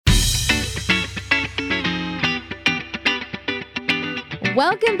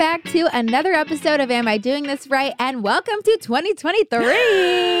Welcome back to another episode of Am I Doing This Right? And welcome to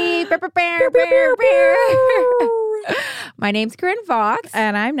 2023. My name's Corinne Fox.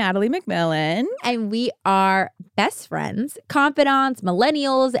 And I'm Natalie McMillan. And we are best friends, confidants,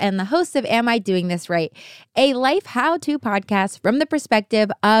 millennials, and the hosts of Am I Doing This Right? A life how-to podcast from the perspective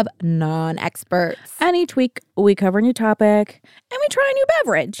of non-experts. And each week we cover a new topic and we try a new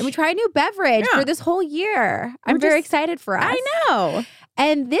beverage. And we try a new beverage for this whole year. I'm very excited for us. I know.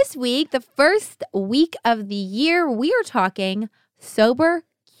 And this week, the first week of the year, we are talking Sober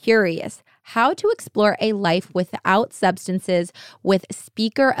Curious, how to explore a life without substances with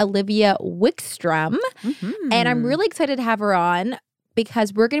speaker Olivia Wickstrom. Mm-hmm. And I'm really excited to have her on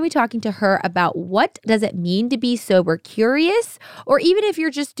because we're going to be talking to her about what does it mean to be sober curious, or even if you're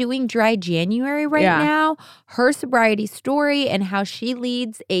just doing dry January right now, her sobriety story and how she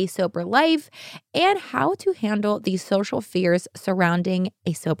leads a sober life and how to handle the social fears surrounding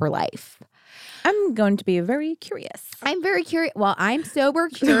a sober life. I'm going to be very curious. I'm very curious. Well, I'm sober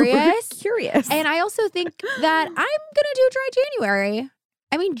curious. And I also think that I'm going to do dry January.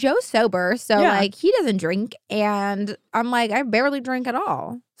 I mean, Joe's sober, so like he doesn't drink, and I'm like, I barely drink at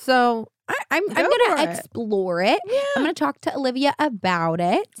all. So I'm going to explore it. Yeah. I'm going to talk to Olivia about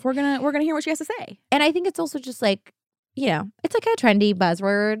it. We're gonna hear what she has to say. And I think it's also just like, you know, it's like a trendy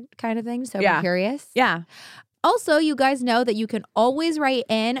buzzword kind of thing. Sober curious. Yeah. Also, you guys know that you can always write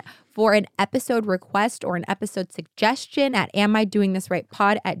in for an episode request or an episode suggestion at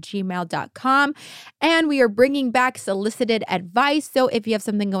amidoingthisrightpod@gmail.com. And we are bringing back solicited advice. So if you have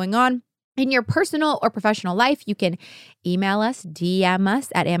something going on in your personal or professional life, you can email us, DM us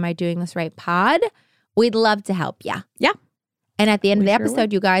at amidoingthisrightpod. We'd love to help you. Yeah. And at the end of the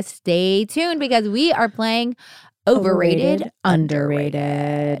episode, you guys stay tuned because we are playing Overrated,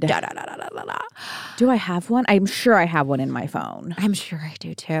 Underrated. Do I have one? I'm sure I have one in my phone. I'm sure I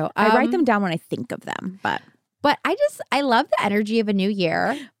do too. I write them down when I think of them, but I love the energy of a new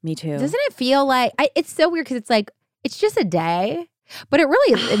year. Me too. Doesn't it feel like it's so weird because it's like it's just a day, but it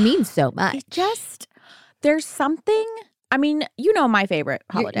means so much. There's something. I mean, you know my favorite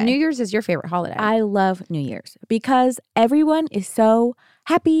holiday. New Year's is your favorite holiday. I love New Year's because everyone is so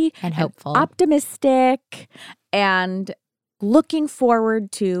happy and hopeful, optimistic, and looking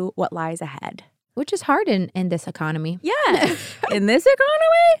forward to what lies ahead. Which is hard in this economy. Yeah. In this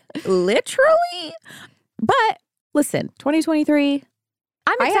economy, literally. But listen, 2023,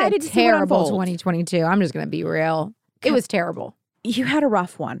 I'm excited to see what unfolds. 2022. I'm just going to be real. It was terrible. You had a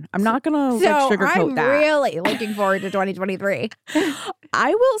rough one. I'm not going to sugarcoat that. I'm really looking forward to 2023.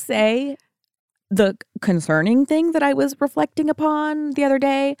 I will say the concerning thing that I was reflecting upon the other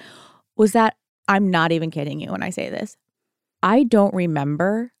day was that I'm not even kidding you when I say this. I don't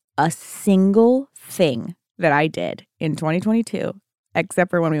remember a single thing that I did in 2022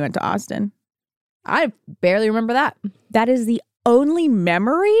 except for when we went to Austin. I barely remember that. That is the only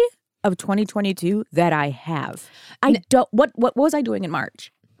memory of 2022 that I have. What was I doing in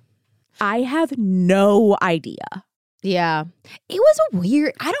March? I have no idea. Yeah. It was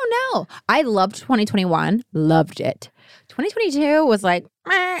weird. I don't know. I loved 2021. Loved it. 2022 was like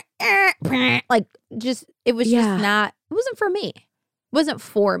just it was just not, it wasn't for me. It wasn't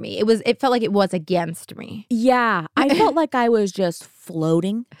for me. It felt like it was against me. Yeah. I felt like I was just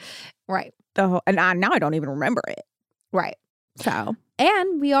floating. Right. And now I don't even remember it. Right. So.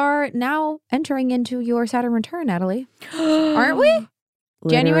 And we are now entering into your Saturn return, Natalie. Aren't we?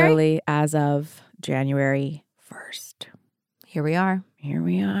 January? Literally as of January 1st. Here we are.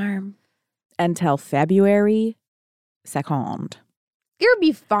 Until February 2nd. You'll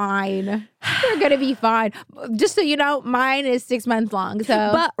be fine. You're going to be fine. Just so you know, mine is 6 months long. So,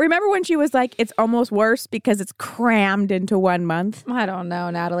 but remember when she was like, it's almost worse because it's crammed into 1 month? I don't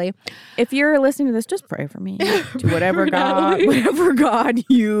know, Natalie. If you're listening to this, just pray for me. To whatever God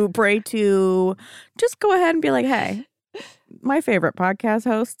you pray to, just go ahead and be like, hey, my favorite podcast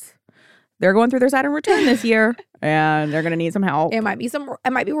hosts, they're going through their Saturn return this year and they're going to need some help. It might be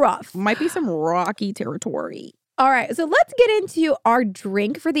rough. Might be some rocky territory. All right, so let's get into our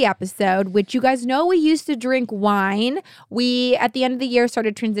drink for the episode, which you guys know we used to drink wine. We, at the end of the year,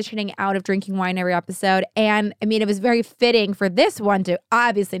 started transitioning out of drinking wine every episode. And, I mean, it was very fitting for this one to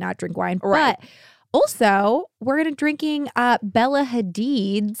obviously not drink wine. Right. But also, we're going to drinking Bella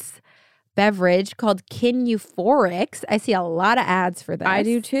Hadid's beverage called Kin Euphorics. I see a lot of ads for this. I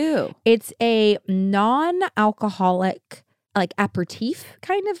do, too. It's a non-alcoholic like aperitif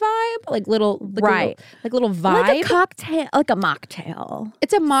kind of vibe, like little vibe, like a cocktail, like a mocktail.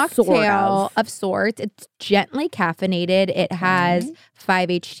 It's a mocktail of sorts. It's gently caffeinated. It has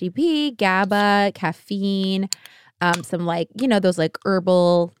 5-HTP, GABA, caffeine, some like, those like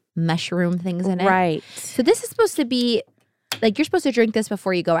herbal mushroom things in it. Right. So this is supposed to be like, you're supposed to drink this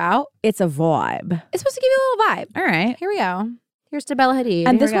before you go out. It's a vibe. It's supposed to give you a little vibe. All right. Here we go. Here's to Bella Hadid.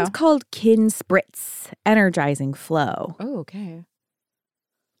 And this one's called Kin Spritz Energizing Flow. Oh, okay.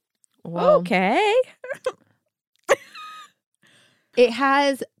 Well, okay. It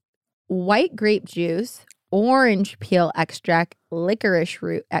has white grape juice, orange peel extract, licorice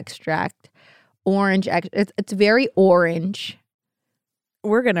root extract, it's very orange.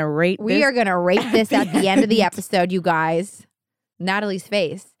 We're going to rate this. We are going to rate this at the end of the episode, you guys. Natalie's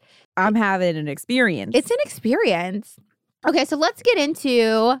face. I'm having an experience. It's an experience. Okay, so let's get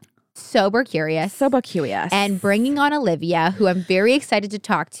into Sober Curious. Sober Curious. And bringing on Olivia, who I'm very excited to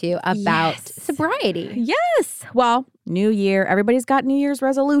talk to about sobriety. Yes. Well, new year. Everybody's got New Year's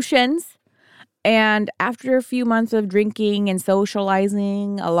resolutions. And after a few months of drinking and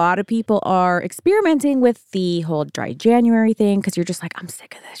socializing, a lot of people are experimenting with the whole dry January thing because you're just like, I'm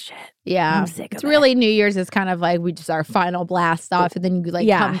sick of this shit. Yeah. I'm sick of it. It's really New Year's is kind of like we just our final blast off and then you like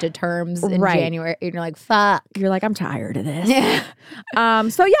come to terms in January and you're like, fuck. You're like, I'm tired of this.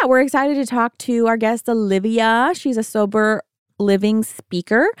 So yeah, we're excited to talk to our guest, Olivia. She's a sober living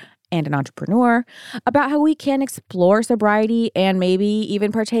speaker and an entrepreneur, about how we can explore sobriety and maybe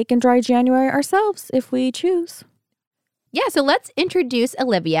even partake in dry January ourselves if we choose. Yeah, so let's introduce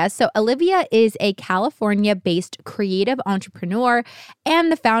Olivia. So Olivia is a California-based creative entrepreneur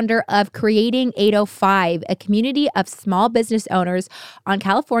and the founder of Creating 805, a community of small business owners on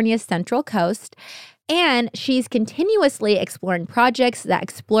California's Central Coast. And she's continuously exploring projects that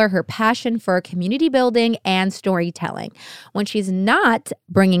explore her passion for community building and storytelling. When she's not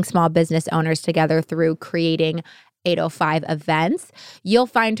bringing small business owners together through Creating 805 events, you'll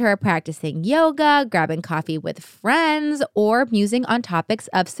find her practicing yoga, grabbing coffee with friends, or musing on topics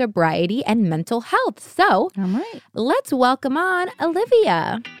of sobriety and mental health. So, all right, let's welcome on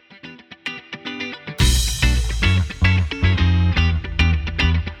Olivia.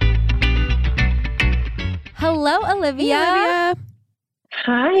 Hello, Olivia. Hey, Olivia.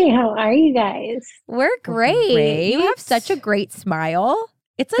 Hi, how are you guys? We're great. You have such a great smile.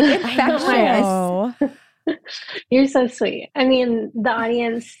 It's like infectious. You're so sweet. I mean, the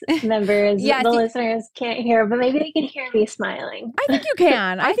audience members, the listeners can't hear, but maybe they can hear me smiling. I think you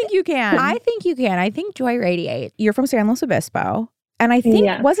can. I think you can. I think you can. I think joy radiates. You're from San Luis Obispo. And I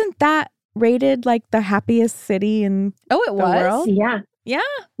think, wasn't that rated like the happiest city in the world? Yeah. Yeah.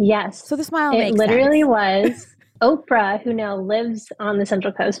 Yes. So the smile makes sense. It literally was. Oprah, who now lives on the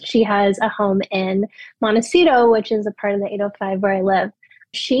Central Coast, she has a home in Montecito, which is a part of the 805 where I live.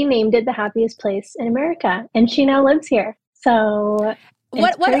 She named it the happiest place in America, and she now lives here. So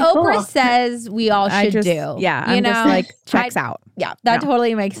what Oprah says we all should do. Yeah, I'm just like, checks out. Yeah, that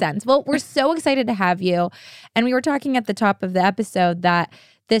totally makes sense. Well, we're so excited to have you. And we were talking at the top of the episode that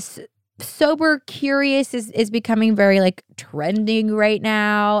this Sober Curious is becoming very like trending right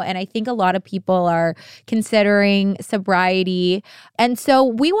now. And I think a lot of people are considering sobriety. And so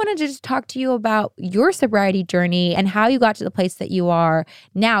we wanted to just talk to you about your sobriety journey and how you got to the place that you are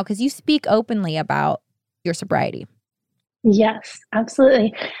now, because you speak openly about your sobriety. Yes,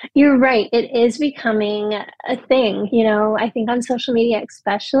 absolutely. You're right. It is becoming a thing, I think on social media,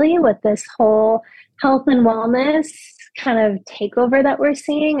 especially with this whole health and wellness kind of takeover that we're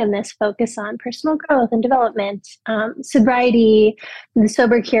seeing and this focus on personal growth and development. Sobriety, the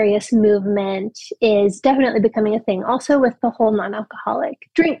Sober Curious movement is definitely becoming a thing. Also with the whole non-alcoholic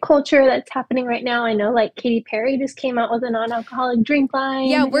drink culture that's happening right now. I know like Katy Perry just came out with a non-alcoholic drink line.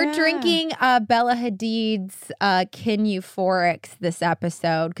 Yeah, we're drinking Bella Hadid's Kin Euphorics this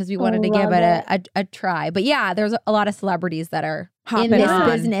episode because we wanted to give it a try. But yeah, there's a lot of celebrities that are in this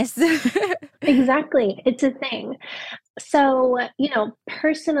business. Exactly. It's a thing. So,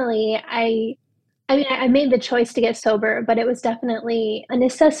 personally, I made the choice to get sober, but it was definitely a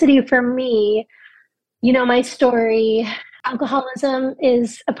necessity for me. My story, alcoholism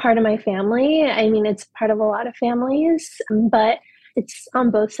is a part of my family. I mean, it's part of a lot of families, but it's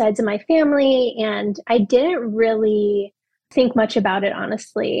on both sides of my family. And I didn't really think much about it,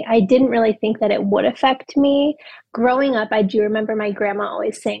 honestly. I didn't really think that it would affect me. Growing up, I do remember my grandma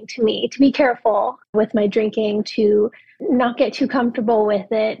always saying to me to be careful with my drinking, to not get too comfortable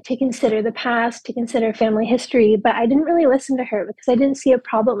with it, to consider the past, to consider family history. But I didn't really listen to her because I didn't see a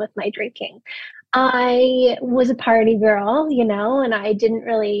problem with my drinking. I was a party girl, and I didn't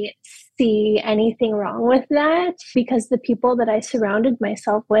really see anything wrong with that because the people that I surrounded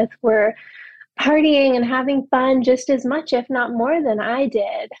myself with were partying and having fun just as much, if not more than I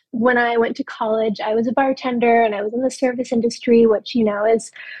did. When I went to college, I was a bartender and I was in the service industry, which,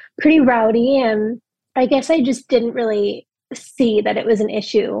 is pretty rowdy. And I guess I just didn't really see that it was an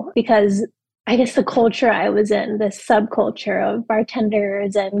issue because I guess the culture I was in, this subculture of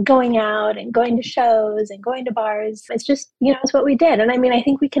bartenders and going out and going to shows and going to bars, it's just, it's what we did. And I mean, I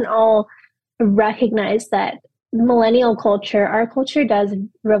think we can all recognize that millennial culture, our culture does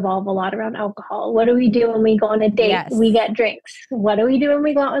revolve a lot around alcohol. What do we do when we go on a date? Yes. We get drinks. What do we do when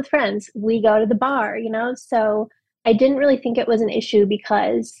we go out with friends? We go to the bar, So I didn't really think it was an issue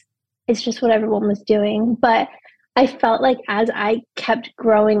because it's just what everyone was doing. But I felt like as I kept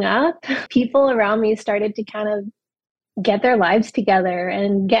growing up, people around me started to kind of get their lives together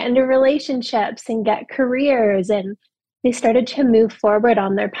and get into relationships and get careers, and they started to move forward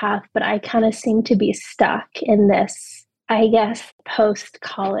on their path. But I kind of seemed to be stuck in this, I guess,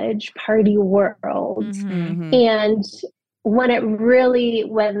 post-college party world. Mm-hmm. And when it really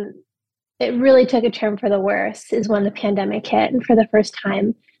took a turn for the worse is when the pandemic hit. And for the first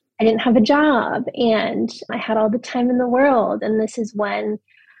time, I didn't have a job and I had all the time in the world. And this is when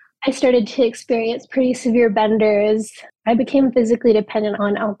I started to experience pretty severe benders. I became physically dependent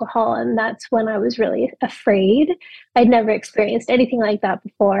on alcohol, and that's when I was really afraid. I'd never experienced anything like that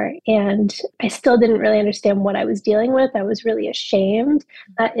before, and I still didn't really understand what I was dealing with. I was really ashamed.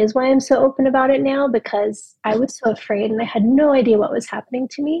 That is why I'm so open about it now, because I was so afraid and I had no idea what was happening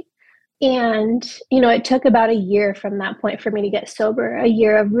to me. And, it took about a year from that point for me to get sober, a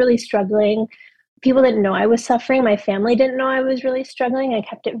year of really struggling. People didn't know I was suffering. My family didn't know I was really struggling. I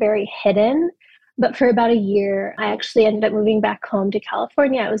kept it very hidden. But for about a year, I actually ended up moving back home to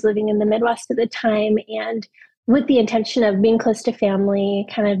California. I was living in the Midwest at the time, and with the intention of being close to family,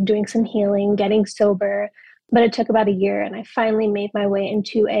 kind of doing some healing, getting sober. But it took about a year, and I finally made my way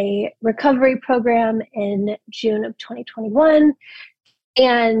into a recovery program in June of 2021.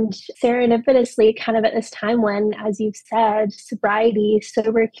 And serendipitously, kind of at this time when, as you've said, sobriety,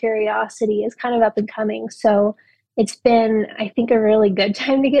 sober curiosity is kind of up and coming. So it's been, I think, a really good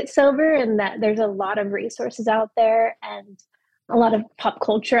time to get sober, and that there's a lot of resources out there and a lot of pop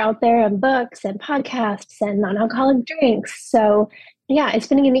culture out there and books and podcasts and non-alcoholic drinks. So yeah, it's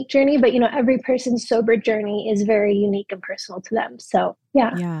been a unique journey, but every person's sober journey is very unique and personal to them. So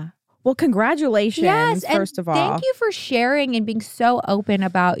yeah. Yeah. Well, congratulations, Yes, and first of all. thank you for sharing and being so open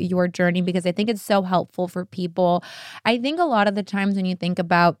about your journey, because I think it's so helpful for people. I think a lot of the times when you think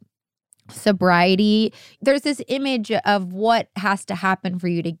about sobriety, there's this image of what has to happen for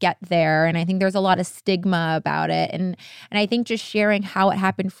you to get there, and I think there's a lot of stigma about it, and I think just sharing how it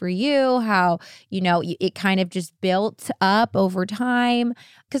happened for you, how it kind of just built up over time,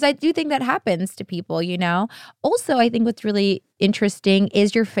 because I do think that happens to people. Also, I think what's really interesting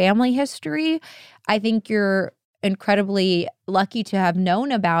is your family history. I think you're incredibly lucky to have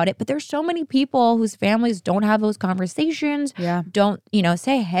known about it, but there's so many people whose families don't have those conversations. Yeah. Don't,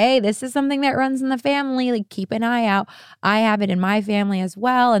 say, hey, this is something that runs in the family, like keep an eye out. I have it in my family as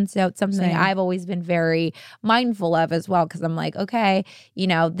well. And so it's something Same. I've always been very mindful of as well, because I'm like, okay,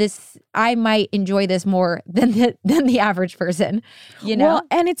 this, I might enjoy this more than the average person, Well,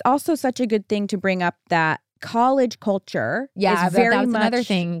 and it's also such a good thing to bring up that college culture is very much another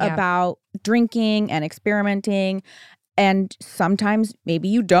thing, yeah, about drinking and experimenting. And sometimes maybe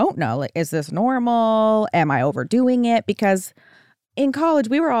you don't know, like, is this normal? Am I overdoing it? Because in college,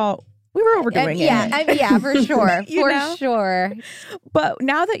 we were overdoing it. Yeah, for sure. You know? Sure. But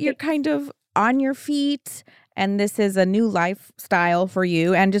now that you're kind of on your feet and this is a new lifestyle for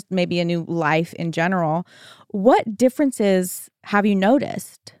you and just maybe a new life in general, what differences have you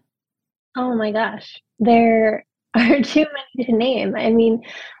noticed? Oh my gosh, there are too many to name. I mean,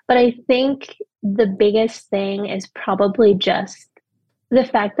 but I think the biggest thing is probably just the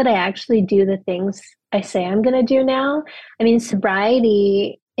fact that I actually do the things I say I'm going to do now. I mean,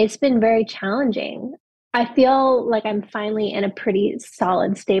 sobriety, it's been very challenging. I feel like I'm finally in a pretty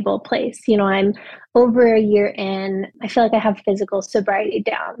solid, stable place. I'm over a year in. I feel like I have physical sobriety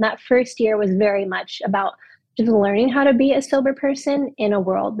down. That first year was very much about just learning how to be a sober person in a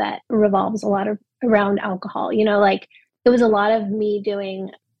world that revolves a lot around alcohol. Like it was a lot of me doing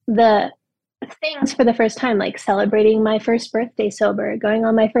the things for the first time, like celebrating my first birthday sober, going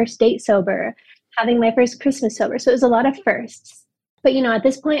on my first date sober, having my first Christmas sober. So it was a lot of firsts. But, at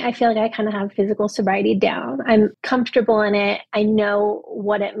this point, I feel like I kind of have physical sobriety down. I'm comfortable in it. I know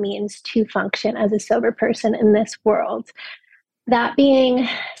what it means to function as a sober person in this world. That being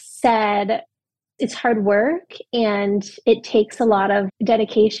said, it's hard work and it takes a lot of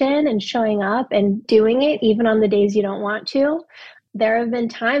dedication and showing up and doing it even on the days you don't want to. there have been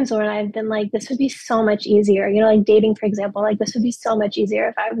times when I've been like, this would be so much easier. You know, like dating, for example, like this would be so much easier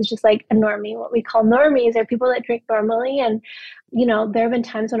if I was just like a normie. What we call normies are people that drink normally. And, you know, there have been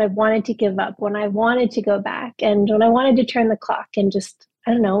times when I've wanted to give up, when I wanted to go back, and when I wanted to turn the clock and just,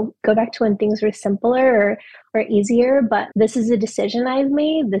 I don't know, go back to when things were simpler or easier. But this is a decision I've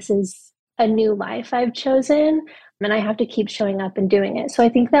made. This is a new life I've chosen, and I have to keep showing up and doing it. So I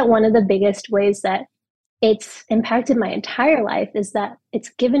think that one of the biggest ways that it's impacted my entire life is that it's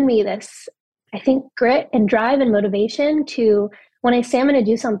given me this, I think, grit and drive and motivation to, when I say I'm going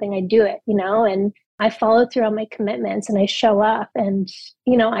to do something, I do it, you know, and I follow through on my commitments and I show up, and,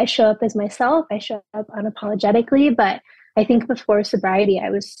 you know, I show up as myself. I show up unapologetically. But I think before sobriety, I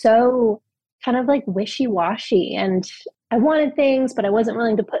was so kind of like wishy-washy, and I wanted things, but I wasn't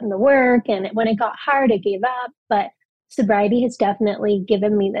willing to put in the work. And when it got hard, I gave up. But sobriety has definitely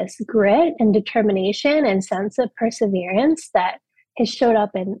given me this grit and determination and sense of perseverance that has showed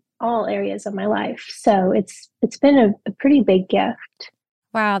up in all areas of my life. So it's been a pretty big gift.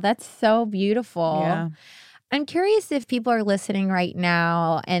 Wow, that's so beautiful. Yeah. I'm curious if people are listening right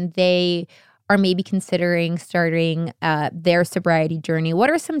now and they are maybe considering starting their sobriety journey. What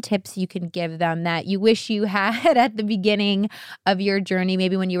are some tips you can give them that you wish you had at the beginning of your journey,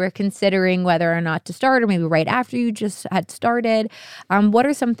 maybe when you were considering whether or not to start, or maybe right after you just had started? What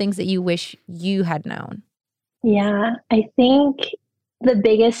are some things that you wish you had known? Yeah, I think the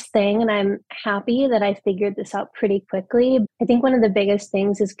biggest thing, and I'm happy that I figured this out pretty quickly, I think one of the biggest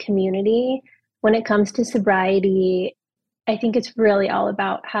things is community. When it comes to sobriety, I think it's really all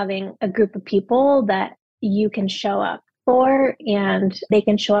about having a group of people that you can show up for and they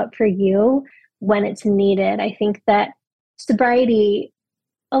can show up for you when it's needed. I think that sobriety,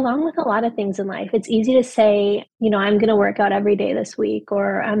 along with a lot of things in life, it's easy to say, you know, I'm going to work out every day this week,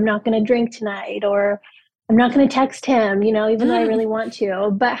 or I'm not going to drink tonight, or I'm not going to text him, you know, even though I really want to.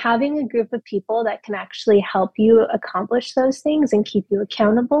 But having a group of people that can actually help you accomplish those things and keep you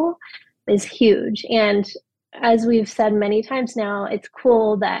accountable is huge. And as we've said many times now, it's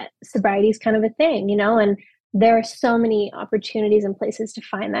cool that sobriety is kind of a thing, you know, and there are so many opportunities and places to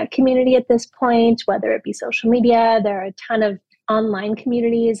find that community at this point, whether it be social media. There are a ton of online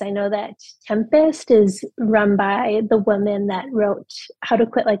communities. I know that Tempest is run by the woman that wrote How to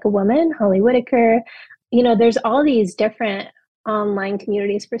Quit Like a Woman, Holly Whitaker. You know, there's all these different online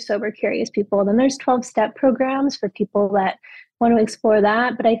communities for sober curious people. Then there's 12-step programs for people that want to explore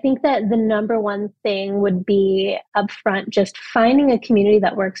that. But I think that the number one thing would be upfront, just finding a community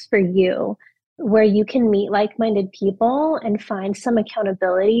that works for you, where you can meet like-minded people and find some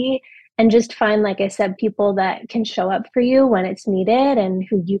accountability, and just find, like I said, people that can show up for you when it's needed and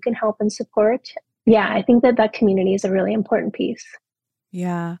who you can help and support. Yeah, I think that that community is a really important piece.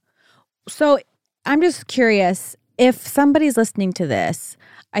 Yeah. So I'm just curious, if somebody's listening to this,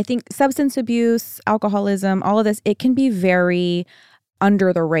 I think substance abuse, alcoholism, all of this, it can be very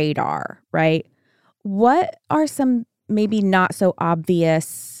under the radar, right? What are some maybe not so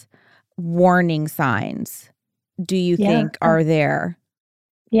obvious warning signs do you think are there?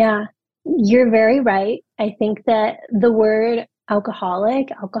 Yeah, you're very right. I think that the word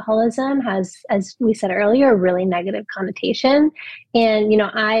alcoholism has, as we said earlier, a really negative connotation. And, you know,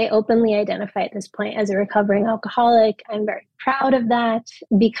 I openly identify at this point as a recovering alcoholic. I'm very proud of that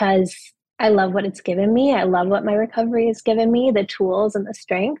because I love what it's given me. I love what my recovery has given me, the tools and the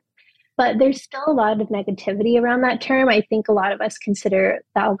strength. But there's still a lot of negativity around that term. I think a lot of us consider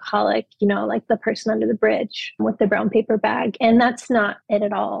the alcoholic, you know, like the person under the bridge with the brown paper bag. And that's not it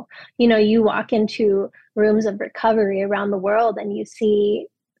at all. You know, you walk into rooms of recovery around the world and you see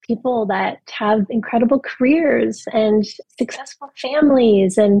people that have incredible careers and successful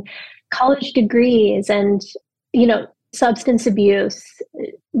families and college degrees and, you know, substance abuse,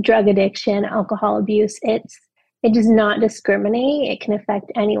 drug addiction, alcohol abuse. It does not discriminate. It can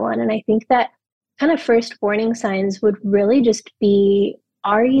affect anyone. And I think that kind of first warning signs would really just be,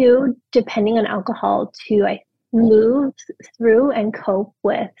 are you depending on alcohol to move through and cope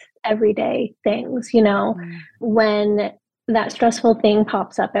with everyday things? You know, when that stressful thing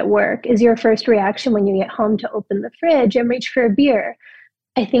pops up at work, is your first reaction when you get home to open the fridge and reach for a beer?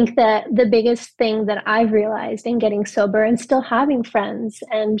 I think that the biggest thing that I've realized in getting sober and still having friends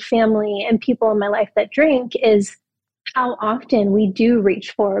and family and people in my life that drink is how often we do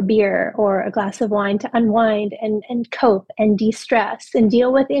reach for a beer or a glass of wine to unwind and cope and de-stress and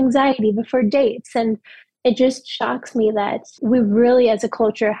deal with anxiety before dates. And it just shocks me that we really, as a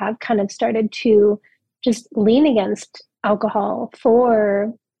culture, have kind of started to just lean against alcohol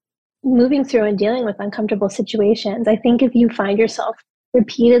for moving through and dealing with uncomfortable situations. I think if you find yourself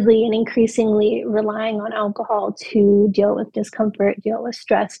repeatedly and increasingly relying on alcohol to deal with discomfort, deal with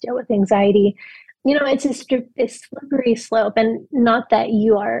stress, deal with anxiety. It's a slippery slope. And not that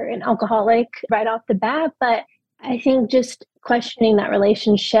you are an alcoholic right off the bat, but I think just questioning that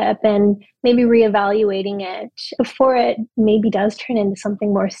relationship and maybe reevaluating it before it maybe does turn into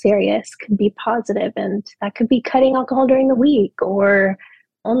something more serious could be positive. And that could be cutting alcohol during the week, or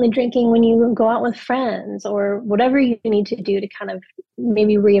only drinking when you go out with friends, or whatever you need to do to kind of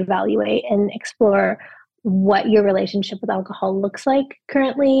maybe reevaluate and explore what your relationship with alcohol looks like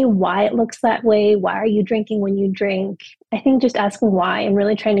currently, why it looks that way, why are you drinking when you drink. I think just asking why and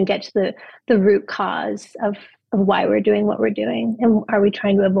really trying to get to the root cause of why we're doing what we're doing and are we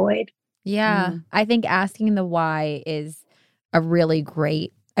trying to avoid. Yeah. I think asking the why is a really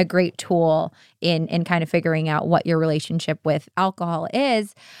great tool in kind of figuring out what your relationship with alcohol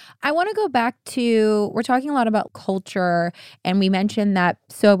is. I want to go back to, we're talking a lot about culture, and we mentioned that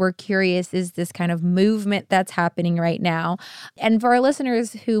Sober Curious is this kind of movement that's happening right now. And for our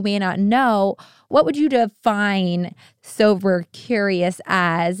listeners who may not know, what would you define Sober Curious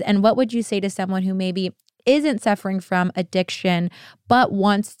as? And what would you say to someone who maybe isn't suffering from addiction but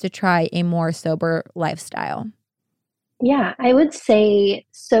wants to try a more sober lifestyle? Yeah, I would say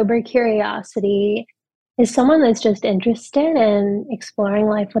sober curiosity is someone that's just interested in exploring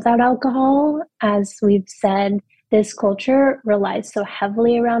life without alcohol. As we've said, this culture relies so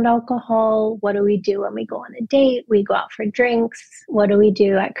heavily around alcohol. What do we do when we go on a date? We go out for drinks. What do we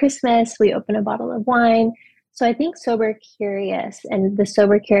do at Christmas? We open a bottle of wine. So I think sober curious and the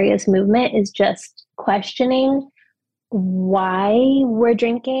sober curious movement is just questioning why we're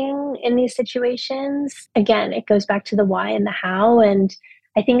drinking in these situations. Again, it goes back to the why and the how. And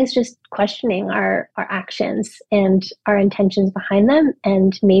I think it's just questioning our actions and our intentions behind them.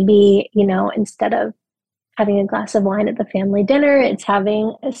 And maybe, instead of having a glass of wine at the family dinner, it's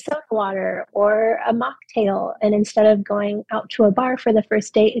having a soda water or a mocktail. And instead of going out to a bar for the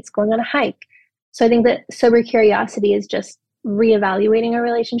first date, it's going on a hike. So I think that sober curiosity is just reevaluating our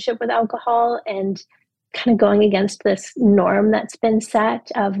relationship with alcohol and kind of going against this norm that's been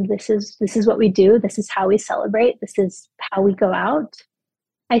set of this is what we do, this is how we celebrate, this is how we go out.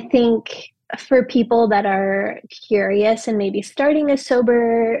 I think for people that are curious and maybe starting a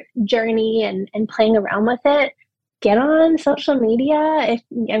sober journey and playing around with it, get on social media.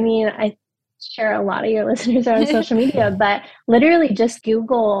 I sure a lot of your listeners are on social media, but literally just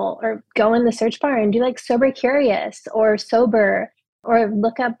Google or go in the search bar and do like sober curious or sober, or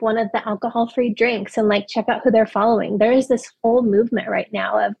look up one of the alcohol-free drinks and check out who they're following. There is this whole movement right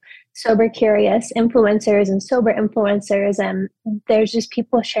now of sober curious influencers and sober influencers. And there's just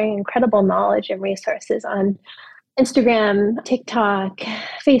people sharing incredible knowledge and resources on Instagram, TikTok,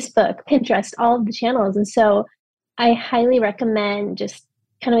 Facebook, Pinterest, all of the channels. And so I highly recommend just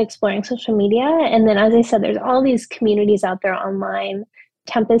kind of exploring social media. And then, as I said, there's all these communities out there online.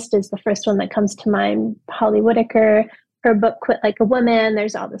 Tempest is the first one that comes to mind. Holly Whitaker, her book, Quit Like a Woman.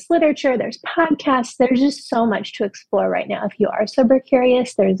 There's all this literature, there's podcasts, there's just so much to explore right now. If you are sober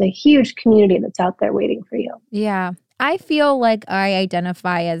curious, there's a huge community that's out there waiting for you. Yeah. I feel like I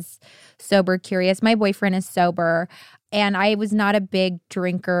identify as sober curious. My boyfriend is sober, and I was not a big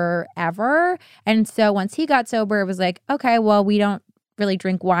drinker ever. And so once he got sober, it was like, okay, well, we don't really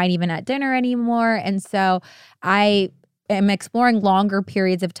drink wine even at dinner anymore. And so I am exploring longer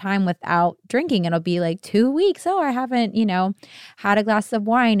periods of time without drinking. It'll be like 2 weeks. Oh, I haven't, had a glass of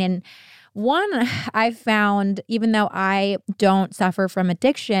wine. And one, I found, even though I don't suffer from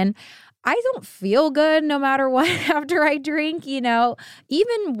addiction, I don't feel good no matter what after I drink, even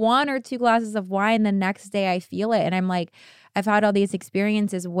 1 or 2 glasses of wine, the next day I feel it. And I'm like, I've had all these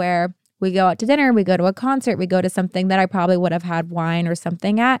experiences where we go out to dinner, we go to a concert, we go to something that I probably would have had wine or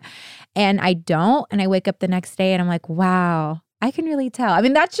something at, and I don't. And I wake up the next day and I'm like, wow, I can really tell. I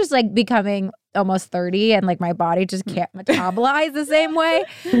mean, that's just like becoming almost 30 and my body just can't metabolize the same way.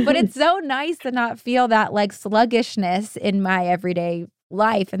 But it's so nice to not feel that sluggishness in my everyday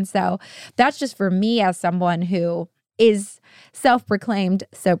life. And so that's just for me as someone who is self-proclaimed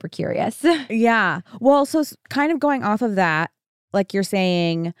sober curious. Yeah. Well, so kind of going off of that, like you're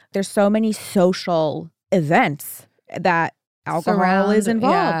saying, there's so many social events that alcohol is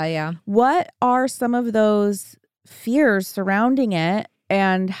involved. Yeah. What are some of those fears surrounding it,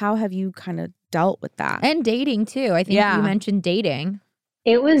 and how have you kind of dealt with that? And dating too. I think you mentioned dating.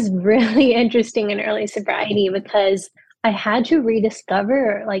 It was really interesting in early sobriety because I had to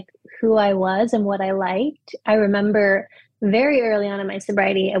rediscover who I was and what I liked. I remember very early on in my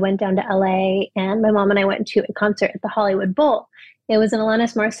sobriety, I went down to LA and my mom and I went to a concert at the Hollywood Bowl. It was an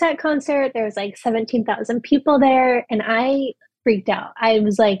Alanis Morissette concert. There was 17,000 people there. And I freaked out. I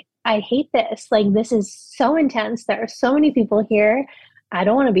was like, I hate this. Like, this is so intense. There are so many people here. I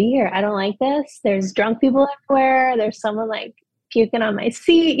don't want to be here. I don't like this. There's drunk people everywhere. There's someone like puking on my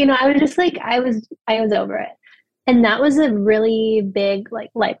seat. I was just like, I was over it. And that was a really big like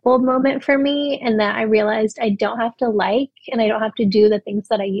light bulb moment for me. And that I realized I don't have to like, and I don't have to do the things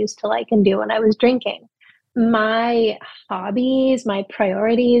that I used to like and do when I was drinking. My hobbies, my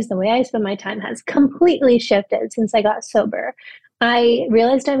priorities, the way I spend my time has completely shifted since I got sober. I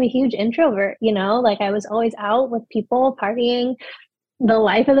realized I'm a huge introvert, like I was always out with people partying, the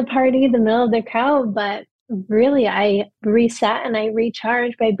life of the party, the middle of the crowd, but really I reset and I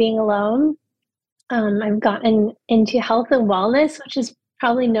recharge by being alone. I've gotten into health and wellness, which is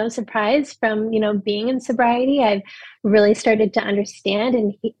probably no surprise from, being in sobriety. I've really started to understand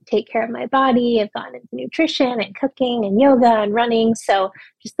and take care of my body. I've gotten into nutrition and cooking and yoga and running. So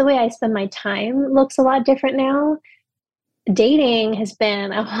just the way I spend my time looks a lot different now. Dating has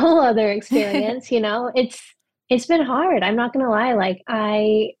been a whole other experience, it's been hard. I'm not gonna lie. Like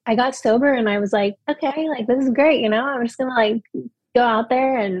I got sober and I was like, okay, like this is great, I'm just gonna like go out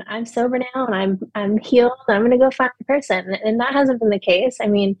there and I'm sober now and I'm healed and I'm gonna go find a person. And that hasn't been the case. I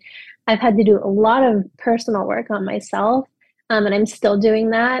mean, I've had to do a lot of personal work on myself, and I'm still doing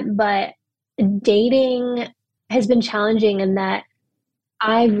that, but dating has been challenging in that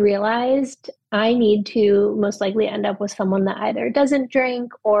I've realized I need to most likely end up with someone that either doesn't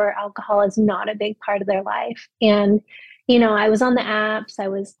drink or alcohol is not a big part of their life. And, I was on the apps. I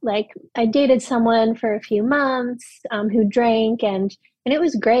was like, I dated someone for a few months who drank and it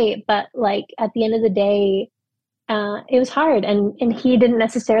was great. But like at the end of the day, it was hard. And he didn't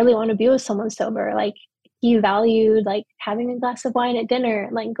necessarily want to be with someone sober. Like he valued like having a glass of wine at dinner,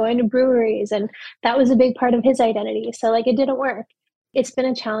 like going to breweries. And that was a big part of his identity. So like it didn't work. It's been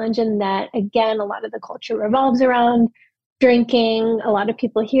a challenge in that, again, a lot of the culture revolves around drinking. A lot of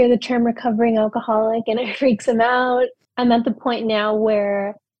people hear the term recovering alcoholic and it freaks them out. I'm at the point now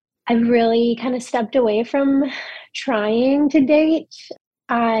where I've really kind of stepped away from trying to date.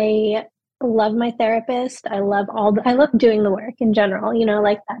 I love my therapist. I love doing the work in general,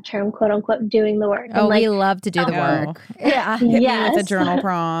 like that term, quote unquote, doing the work. Oh, like, we love to do the work. Yeah. Hit me with a Yes. journal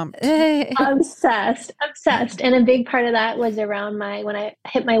prompt. Obsessed. And a big part of that was around when I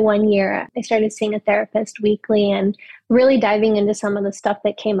hit my 1 year, I started seeing a therapist weekly and really diving into some of the stuff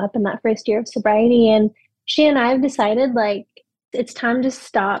that came up in that first year of sobriety. And she and I have decided like, it's time to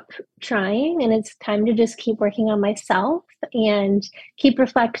stop trying and it's time to just keep working on myself and keep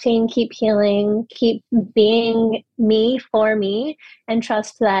reflecting, keep healing, keep being me for me, and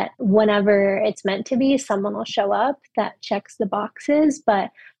trust that whenever it's meant to be, someone will show up that checks the boxes. But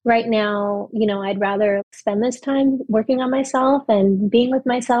right now, I'd rather spend this time working on myself and being with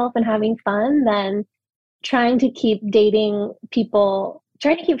myself and having fun than trying to keep dating people,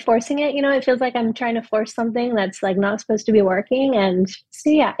 trying to keep forcing it. It feels like I'm trying to force something that's like not supposed to be working. And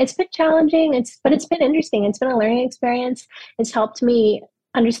so, yeah, it's been challenging. But it's been interesting. It's been a learning experience. It's helped me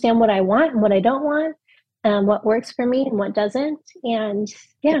understand what I want and what I don't want, what works for me and what doesn't. And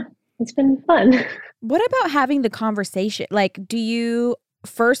yeah, it's been fun. What about having the conversation? Like, do you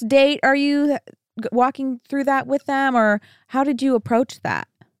first date? Are you walking through that with them, or how did you approach that?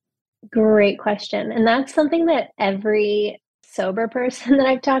 Great question. And that's something that every sober person that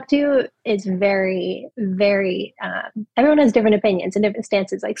I've talked to is very, very, everyone has different opinions and different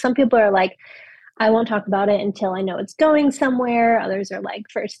stances. Like some people are like, I won't talk about it until I know it's going somewhere. Others are like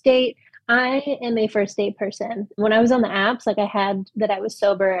first date. I am a first date person. When I was on the apps, like I had that I was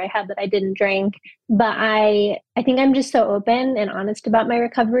sober, I had that I didn't drink, but I think I'm just so open and honest about my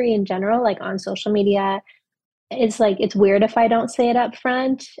recovery in general, like on social media. It's like, it's weird if I don't say it up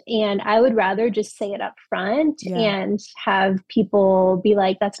front. And I would rather just say it up front and have people be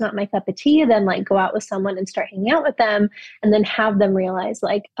like, that's not my cup of tea, than like go out with someone and start hanging out with them and then have them realize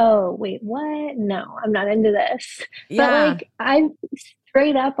like, oh, wait, what? No, I'm not into this. Yeah. But like, I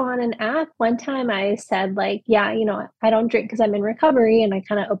straight up on an app one time I said like, yeah, I don't drink because I'm in recovery. And I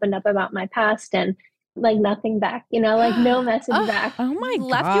kind of opened up about my past and like nothing back, like no message back. Oh my God.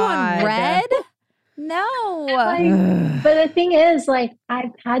 Left you on red? No. But the thing is, like,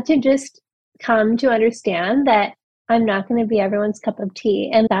 I've had to just come to understand that I'm not going to be everyone's cup of tea,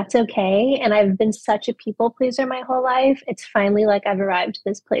 and that's okay. And I've been such a people pleaser my whole life. It's finally like I've arrived to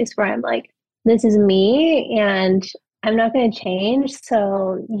this place where I'm like, this is me, and I'm not going to change.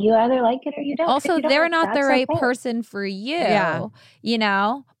 So you either like it or you don't. Also, you don't, they're not the right okay. person for you,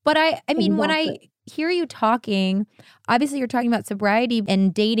 Yeah. But I mean, when I hear you talking, obviously you're talking about sobriety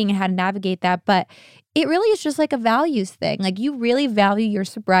and dating and how to navigate that, but it really is just like a values thing. Like you really value your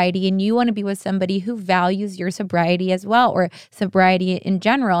sobriety and you want to be with somebody who values your sobriety as well, or sobriety in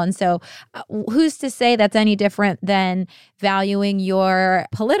general. And so who's to say that's any different than valuing your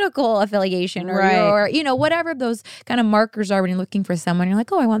political affiliation or your, you know, whatever those kind of markers are when you're looking for someone. You're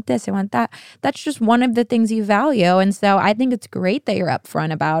like, oh, I want this, I want that. That's just one of the things you value. And so I think it's great that you're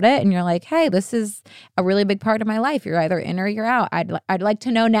upfront about it and you're like, hey, this is a really big part of my life. You're either in or you're out. I'd like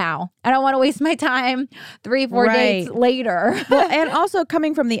to know now. I don't want to waste my time 3-4 dates later. Well, and also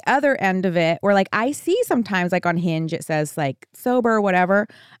coming from the other end of it, where like I see sometimes like on Hinge it says like sober, whatever,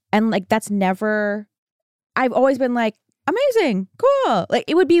 and like that's never. I've always been like, amazing, cool. Like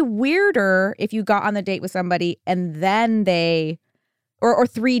it would be weirder if you got on the date with somebody and then they, or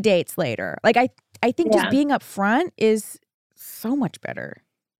 3 dates later. Like I think just being upfront is so much better.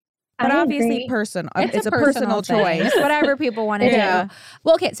 But obviously, it's a personal choice. Whatever people want to do.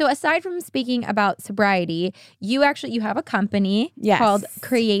 Well, okay. So aside from speaking about sobriety, you have a company called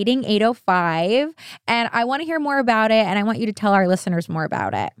Creating 805. And I want to hear more about it. And I want you to tell our listeners more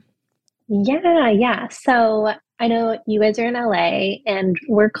about it. Yeah. So I know you guys are in LA and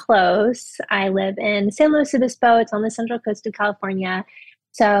we're close. I live in San Luis Obispo. It's on the central coast of California.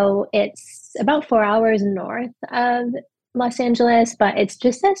 So it's about 4 hours north of Los Angeles, but it's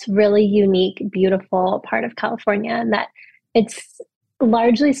just this really unique, beautiful part of California and that it's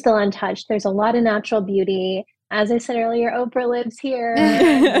largely still untouched. There's a lot of natural beauty. As I said earlier, Oprah lives here.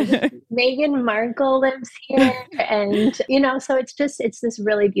 Meghan Markle lives here. And, so it's this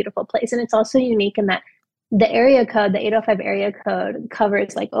really beautiful place. And it's also unique in that the area code, the 805 area code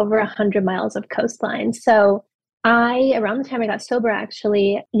covers like over 100 miles of coastline. So around the time I got sober,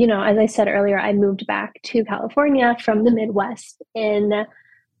 actually, as I said earlier, I moved back to California from the Midwest in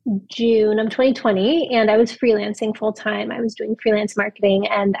June of 2020, and I was freelancing full time. I was doing freelance marketing,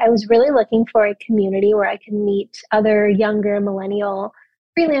 and I was really looking for a community where I could meet other younger millennial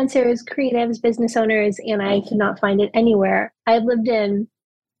freelancers, creatives, business owners, and I could not find it anywhere. I've lived in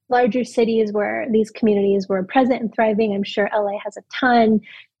larger cities where these communities were present and thriving. I'm sure LA has a ton.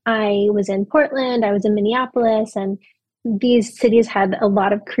 I was in Portland, I was in Minneapolis, and these cities had a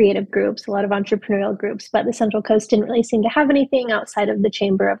lot of creative groups, a lot of entrepreneurial groups, but the Central Coast didn't really seem to have anything outside of the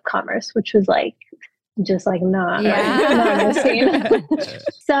Chamber of Commerce, which was not a scene.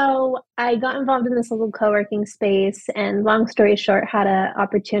 So I got involved in this little co-working space, and long story short, had an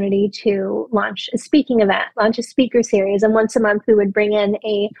opportunity to launch a speaker series. And once a month, we would bring in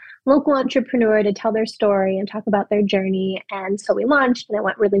a local entrepreneur to tell their story and talk about their journey. And so we launched, and it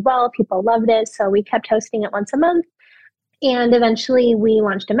went really well. People loved it. So we kept hosting it once a month. And eventually we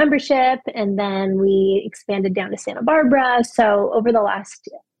launched a membership, and then we expanded down to Santa Barbara. So over the last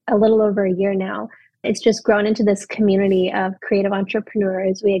a little over a year now, it's just grown into this community of creative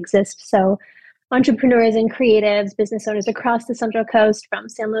entrepreneurs. We exist so entrepreneurs and creatives, business owners across the Central Coast, from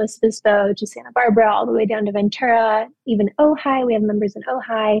San Luis Obispo to Santa Barbara, all the way down to Ventura, even Ojai. We have members in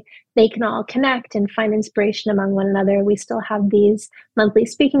Ojai. They can all connect and find inspiration among one another. We still have these monthly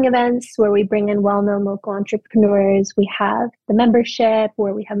speaking events where we bring in well-known local entrepreneurs. We have the membership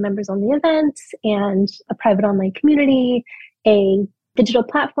where we have members on the events, and a private online community, a digital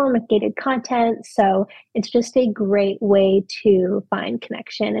platform with gated content. So it's just a great way to find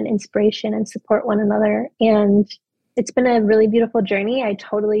connection and inspiration and support one another. And it's been a really beautiful journey. I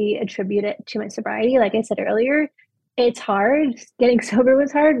totally attribute it to my sobriety. Like I said earlier, it's hard. Getting sober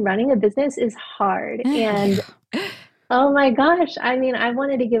was hard. Running a business is hard. And oh my gosh, I mean, I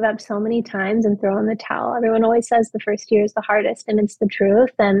wanted to give up so many times and throw in the towel. Everyone always says the first year is the hardest, and it's the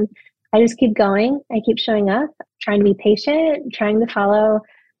truth. And I just keep going. I keep showing up, trying to be patient, trying to follow,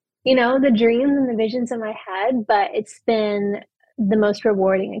 the dreams and the visions in my head. But it's been the most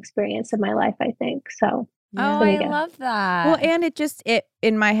rewarding experience of my life, I think. So, I love that. Well, and it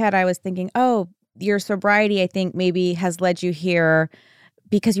in my head, I was thinking, oh, your sobriety, I think maybe has led you here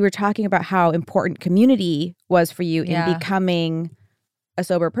because you were talking about how important community was for you in becoming a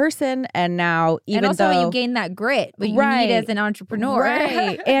sober person. And now, even though you gain that grit, but you need as an entrepreneur.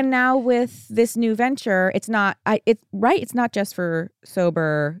 Right. And now with this new venture, it's not just for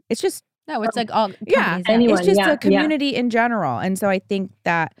sober. It's just, no, it's like all, anyone, it's just a community in general. And so I think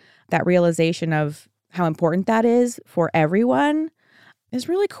that realization of how important that is for everyone is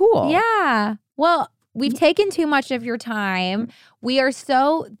really cool. Yeah. Well, we've taken too much of your time. We are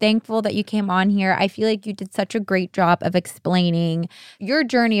so thankful that you came on here. I feel like you did such a great job of explaining your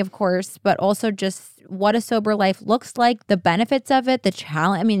journey, of course, but also just what a sober life looks like, the benefits of it, the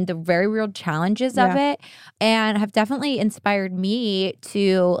challenge, I mean, the very real challenges of it, and have definitely inspired me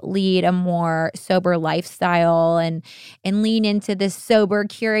to lead a more sober lifestyle and lean into this sober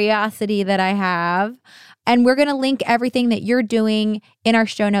curiosity that I have. And we're going to link everything that you're doing in our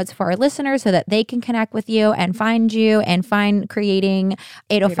show notes for our listeners so that they can connect with you and find you and find Creating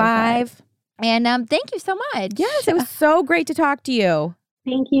 805. And thank you so much. Yes, it was so great to talk to you.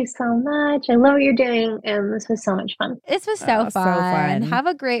 Thank you so much. I love what you're doing, and this was so much fun. This was so fun. So fun. Have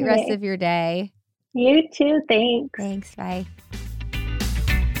a great rest of your day. You too. Thanks. Thanks. Bye.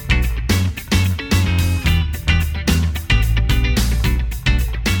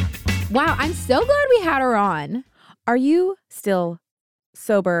 Wow, I'm so glad we had her on. Are you still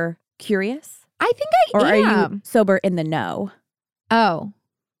sober curious? I think I Or am. are you sober in the know? Oh.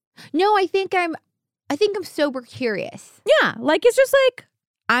 No, I think I'm sober curious. Yeah, like it's just like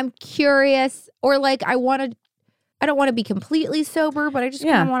I'm curious, or like I don't want to be completely sober, but I just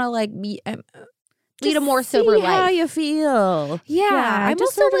kind of want to like lead a more sober life. How you feel? Yeah, I'm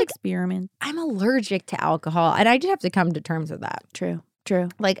just also sort of like experiment. I'm allergic to alcohol, and I just have to come to terms with that. True.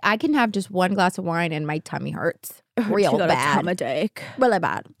 Like I can have just one glass of wine and my tummy hurts real bad. Tomachache. Really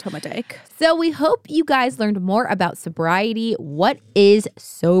bad. Tomachache. So we hope you guys learned more about sobriety, what is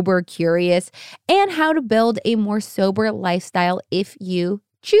sober curious, and how to build a more sober lifestyle if you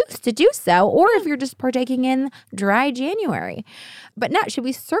choose to do so, or if you're just partaking in dry January. But now, should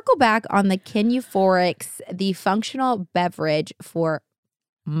we circle back on the Kin Euphorics, the functional beverage for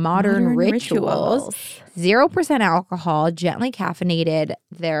modern rituals? 0% alcohol, gently caffeinated,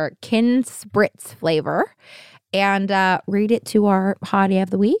 their Kin Spritz flavor. And read it to our hottie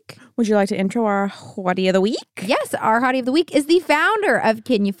of the week. Would you like to intro our hottie of the week? Yes, our hottie of the week is the founder of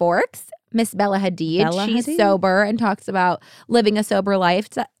Kin Euphorics, Miss Bella Hadid. She's sober and talks about living a sober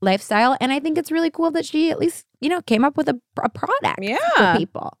lifestyle. And I think it's really cool that she at least, came up with a product for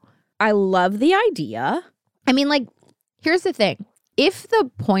people. I love the idea. I mean, like, here's the thing. If the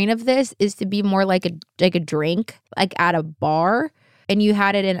point of this is to be more like a drink, like at a bar, and you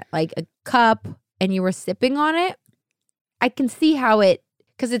had it in like a cup and you were sipping on it, I can see how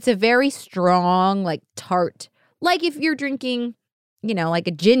because it's a very strong, like tart, like if you're drinking, like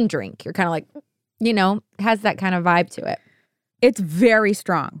a gin drink, you're kind of like, has that kind of vibe to it. It's very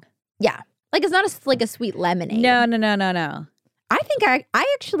strong. Yeah. Like it's not like a sweet lemonade. No. I think I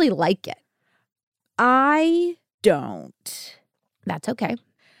actually like it. I don't. That's okay.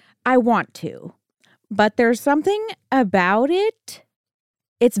 I want to. But there's something about it.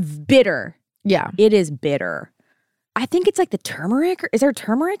 It's bitter. Yeah. It is bitter. I think it's like the turmeric. Is there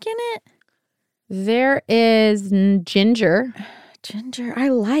turmeric in it? There is ginger. Ginger. I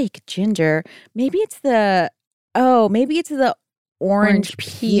like ginger. Maybe it's the orange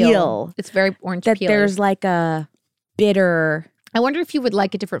peel. It's very orange that peel. There's like a bitter. I wonder if you would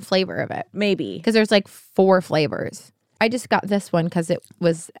like a different flavor of it. Maybe. Because there's like 4 flavors. I just got this one because it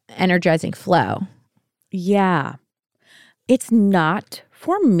was energizing flow. Yeah. It's not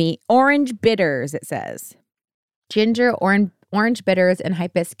for me. Orange bitters, it says. Ginger, orange bitters, and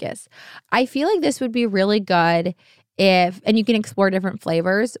hibiscus. I feel like this would be really good and you can explore different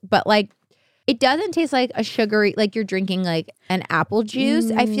flavors, but like it doesn't taste like a sugary, like you're drinking like an apple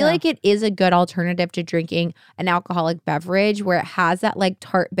juice. I feel like it is a good alternative to drinking an alcoholic beverage where it has that like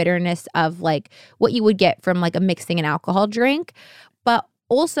tart bitterness of like what you would get from like a mixing an alcohol drink. But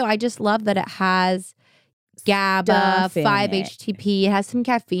also I just love that it has GABA, 5-HTP. It has some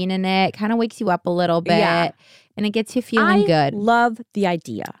caffeine in it. Kind of wakes you up a little bit. Yeah. And it gets you feeling good. I love the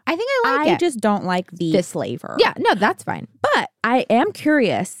idea. I think I like it. I just don't like this flavor. Yeah, no, that's fine. But I am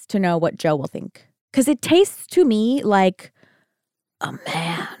curious to know what Joe will think. Because it tastes to me like a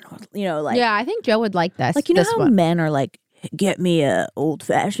man. Like. Yeah, I think Joe would like this. Like, how men are like, get me a old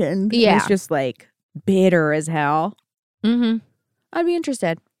fashioned. Yeah. It's just like bitter as hell. Mm-hmm. I'd be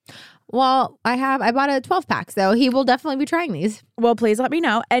interested. Well, I bought a 12-pack, so he will definitely be trying these. Well, please let me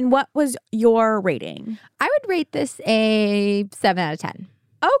know. And what was your rating? I would rate this a 7 out of 10.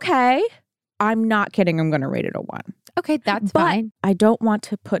 Okay. I'm not kidding. I'm going to rate it a 1. Okay, that's fine. I don't want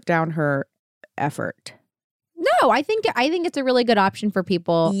to put down her effort. No, I think it's a really good option for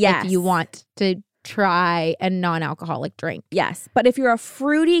people if you want to try a non-alcoholic drink. Yes, but if you're a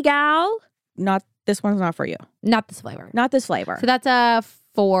fruity gal, this one's not for you. Not this flavor. Not this flavor. So that's a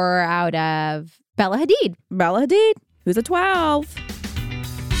 4 out of Bella Hadid. Bella Hadid, who's a 12.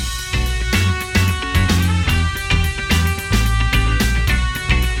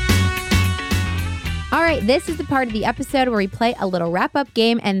 All right, this is the part of the episode where we play a little wrap-up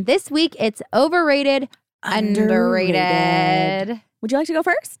game, and this week it's overrated, underrated. Would you like to go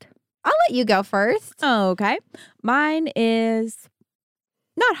first? I'll let you go first. Okay. Mine is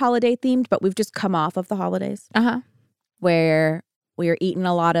not holiday themed, but we've just come off of the holidays where we are eating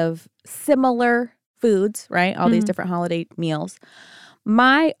a lot of similar foods, right? All these different holiday meals.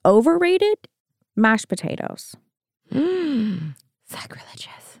 My overrated mashed potatoes.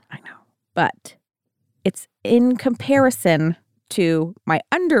 Sacrilegious. I know. But it's in comparison to my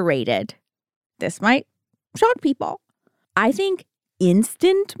underrated. This might shock people. I think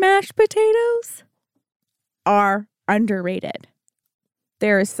instant mashed potatoes are underrated.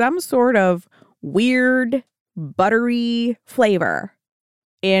 There is some sort of weird, buttery flavor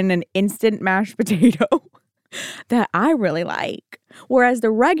in an instant mashed potato that I really like. Whereas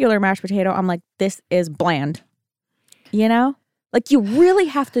the regular mashed potato, I'm like, this is bland. You know? Like, you really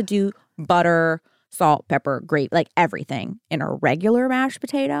have to do butter, salt, pepper, gravy, like everything in a regular mashed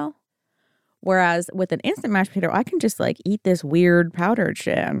potato. Whereas with an instant mashed potato, I can just like eat this weird powdered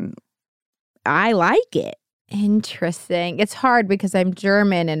shit and I like it. Interesting. It's hard because I'm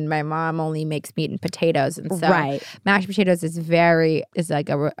German and my mom only makes meat and potatoes. And so mashed potatoes is like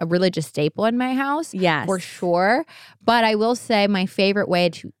a religious staple in my house. Yes. For sure. But I will say my favorite way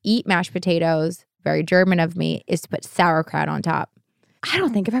to eat mashed potatoes, very German of me, is to put sauerkraut on top. I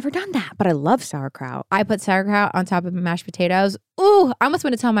don't think I've ever done that, but I love sauerkraut. I put sauerkraut on top of mashed potatoes. Ooh, I almost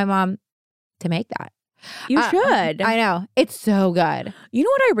want to tell my mom to make that. You should. I know. It's so good. You know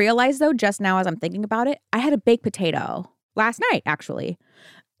what I realized, though, just now as I'm thinking about it? I had a baked potato last night, actually.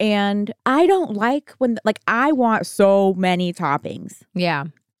 And I don't like when, like, I want so many toppings. Yeah.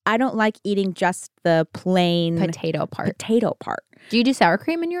 I don't like eating just the plain potato part. Do you do sour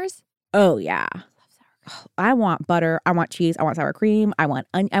cream in yours? Oh, yeah. I love sour cream. I want butter. I want cheese. I want sour cream. I want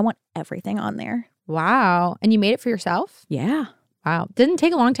everything on there. Wow. And you made it for yourself? Yeah. Wow. Didn't it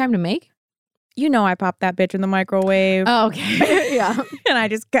take a long time to make? You know, I popped that bitch in the microwave. Oh, okay. Yeah. And I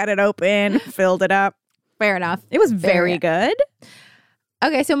just cut it open, filled it up. Fair enough. It was very good.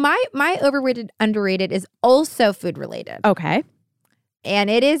 Okay, so my overrated, underrated is also food related. Okay. And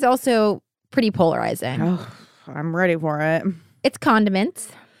it is also pretty polarizing. Oh, I'm ready for it. It's condiments.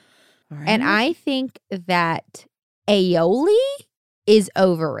 All right. And I think that aioli is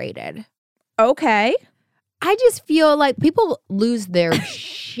overrated. Okay. I just feel like people lose their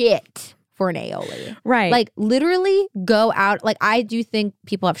shit for an aioli. Right. Like, literally go out. Like, I do think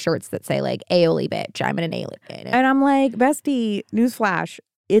people have shirts that say, like, aioli bitch. I'm an aioli bitch. And I'm like, bestie, newsflash,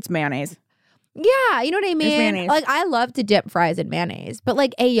 it's mayonnaise. Yeah, you know what I mean? It's mayonnaise. Like, I love to dip fries in mayonnaise. But,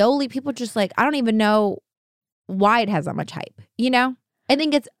 like, aioli, people just, like, I don't even know why it has that much hype. You know? I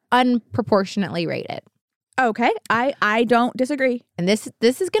think it's unproportionately rated. Okay. I don't disagree. And this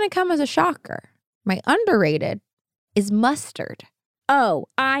is going to come as a shocker. My underrated is mustard. Oh,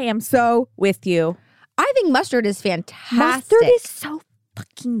 I am so with you. I think mustard is fantastic. Mustard is so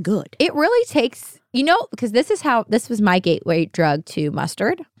fucking good. It really takes, you know, because this was my gateway drug to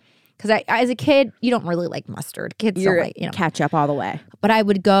mustard. Because I, as a kid, you don't really like mustard. Kids don't like, you know. Ketchup all the way. But I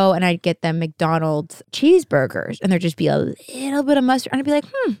would go and I'd get them McDonald's cheeseburgers and there'd just be a little bit of mustard. And I'd be like,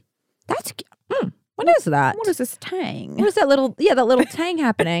 what is that? What is this tang? What is that little tang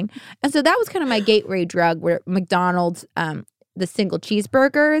happening? And so that was kind of my gateway drug, where McDonald's, the single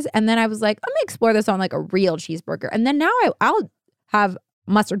cheeseburgers. And then I was like, let me explore this on like a real cheeseburger. And then now I'll have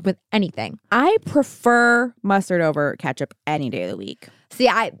mustard with anything. I prefer mustard over ketchup any day of the week. See,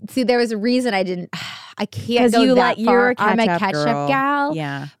 there was a reason I can't go you that far. You're a ketchup I'm a ketchup girl. gal.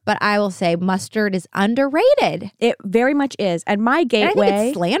 Yeah. But I will say mustard is underrated. It very much is. And my gateway. And I think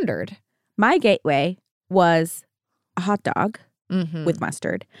it's slandered. My gateway was a hot dog Mm-hmm. with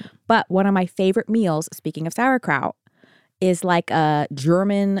mustard. But one of my favorite meals, speaking of sauerkraut, is like a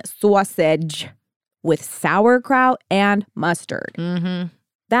German sausage with sauerkraut and mustard. Mm-hmm.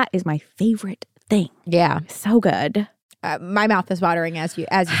 That is my favorite thing. Yeah. So good. My mouth is watering as you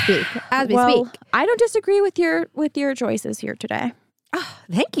speak. As we Well, speak. I don't disagree with your choices here today. Oh,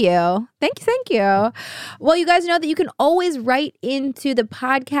 thank you. Thank you. Well, you guys know that you can always write into the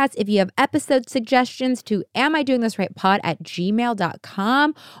podcast if you have episode suggestions to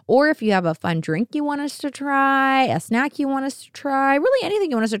amidoingthisrightpod@gmail.com, or if you have a fun drink you want us to try, a snack you want us to try, really anything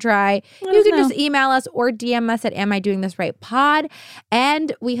you want us to try, you can just email us or DM us at amidoingthisrightpod.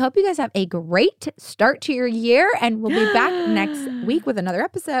 And we hope you guys have a great start to your year, and we'll be back next week with another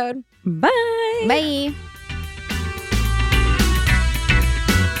episode. Bye. Bye.